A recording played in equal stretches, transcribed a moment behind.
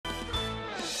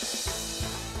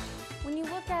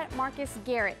at Marcus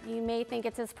Garrett, you may think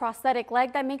it's his prosthetic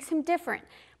leg that makes him different,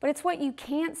 but it's what you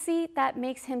can't see that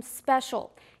makes him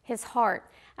special, his heart.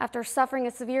 After suffering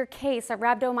a severe case of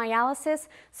rhabdomyolysis,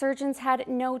 surgeons had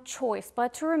no choice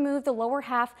but to remove the lower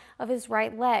half of his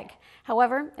right leg.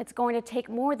 However, it's going to take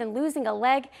more than losing a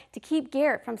leg to keep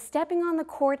Garrett from stepping on the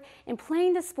court and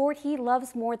playing the sport he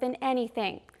loves more than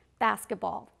anything,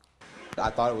 basketball. I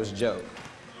thought it was a joke.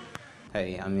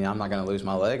 Hey, I'm not going to lose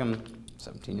my leg. I'm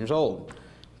 17 years old.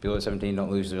 People at 17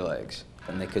 don't lose their legs.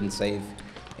 And they couldn't save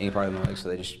any part of my leg, so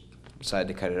they just decided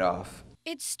to cut it off.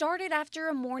 It started after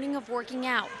a morning of working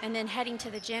out and then heading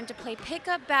to the gym to play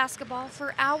pickup basketball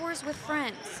for hours with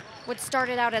friends. What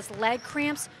started out as leg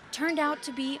cramps turned out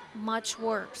to be much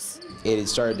worse. It had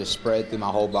started to spread through my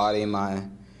whole body.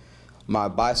 My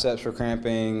biceps were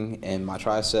cramping and my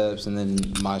triceps, and then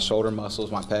my shoulder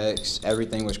muscles, my pecs,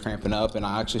 everything was cramping up, and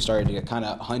I actually started to kind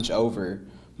of hunch over.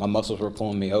 My muscles were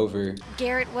pulling me over.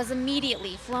 Garrett was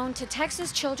immediately flown to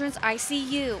Texas Children's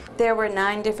ICU. There were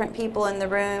 9 different people in the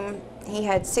room. He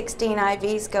had 16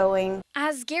 IVs going.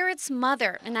 As Garrett's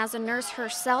mother and as a nurse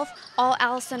herself, all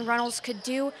Allison Reynolds could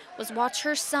do was watch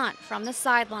her son from the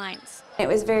sidelines. It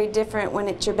was very different when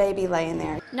it's your baby laying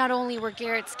there. Not only were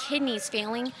Garrett's kidneys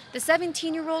failing, the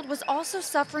 17-year-old was also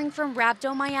suffering from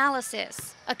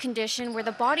rhabdomyolysis, a condition where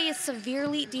the body is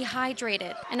severely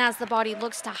dehydrated, and as the body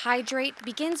looks to hydrate,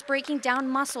 begins breaking down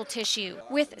muscle tissue.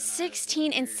 With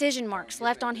 16 incision marks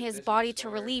left on his body to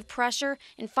relieve pressure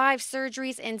and 5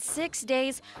 surgeries in 6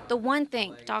 days, the one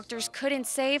thing doctors couldn't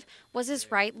save was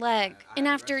his right leg. And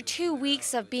after 2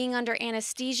 weeks of being under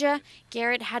anesthesia,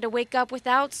 Garrett had to wake up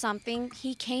without something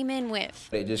he came in with.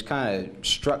 It just kind of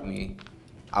struck me.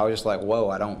 I was just like, whoa,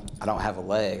 I don't have a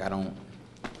leg.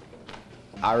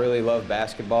 I really love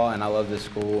basketball, and I love this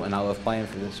school, and I love playing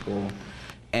for this school.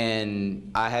 And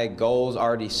I had goals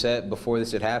already set before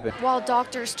this had happened. While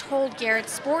doctors told Garrett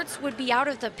sports would be out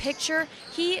of the picture,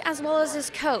 he, as well as his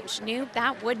coach, knew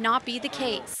that would not be the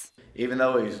case. Even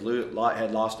though he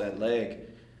had lost that leg,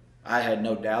 I had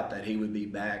no doubt that he would be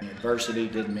back. Adversity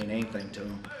didn't mean anything to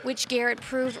him. Which Garrett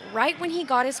proved right when he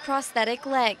got his prosthetic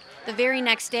leg. The very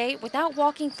next day, without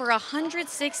walking for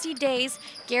 160 days,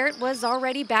 Garrett was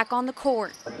already back on the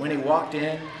court. When he walked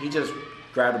in, he just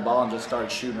grabbed the ball and just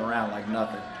started shooting around like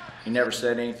nothing. He never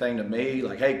said anything to me,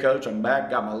 like, hey, coach, I'm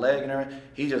back, got my leg and everything.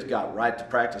 He just got right to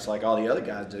practice like all the other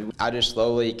guys do. I just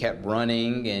slowly kept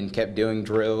running and kept doing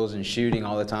drills and shooting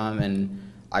all the time, and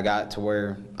I got to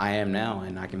where I am now,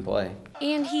 and I can play.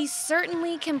 And he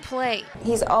certainly can play.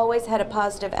 He's always had a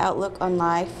positive outlook on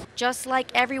life. Just like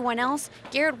everyone else,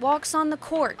 Garrett walks on the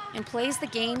court and plays the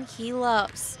game he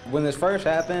loves. When this first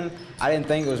happened, I didn't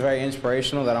think it was very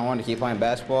inspirational that I wanted to keep playing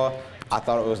basketball. I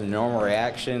thought it was a normal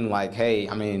reaction, like, hey,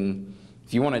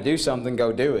 if you want to do something,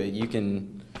 go do it.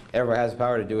 Everybody has the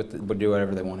power to do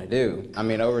whatever they want to do.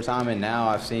 Over time and now,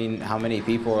 I've seen how many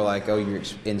people are like, oh, you're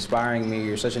inspiring me,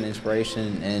 you're such an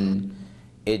inspiration, and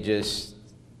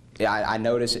I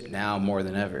notice it now more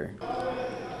than ever.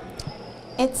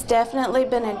 It's definitely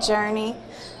been a journey,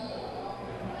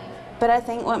 but I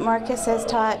think what Marcus has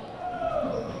taught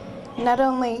not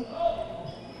only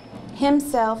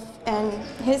himself and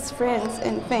his friends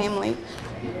and family,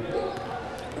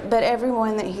 but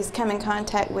everyone that he's come in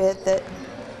contact with, that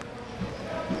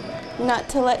not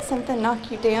to let something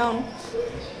knock you down,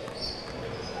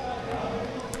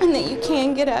 and that you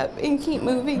can get up and keep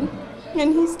moving,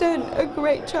 and he's done a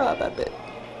great job of it.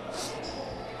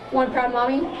 One proud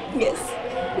mommy? Yes,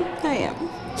 I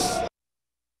am.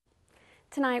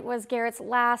 Tonight was Garrett's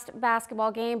last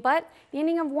basketball game, but the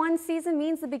ending of one season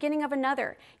means the beginning of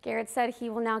another. Garrett said he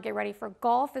will now get ready for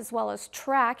golf as well as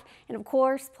track, and of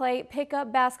course play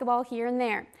pickup basketball here and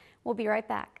there. We'll be right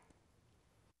back.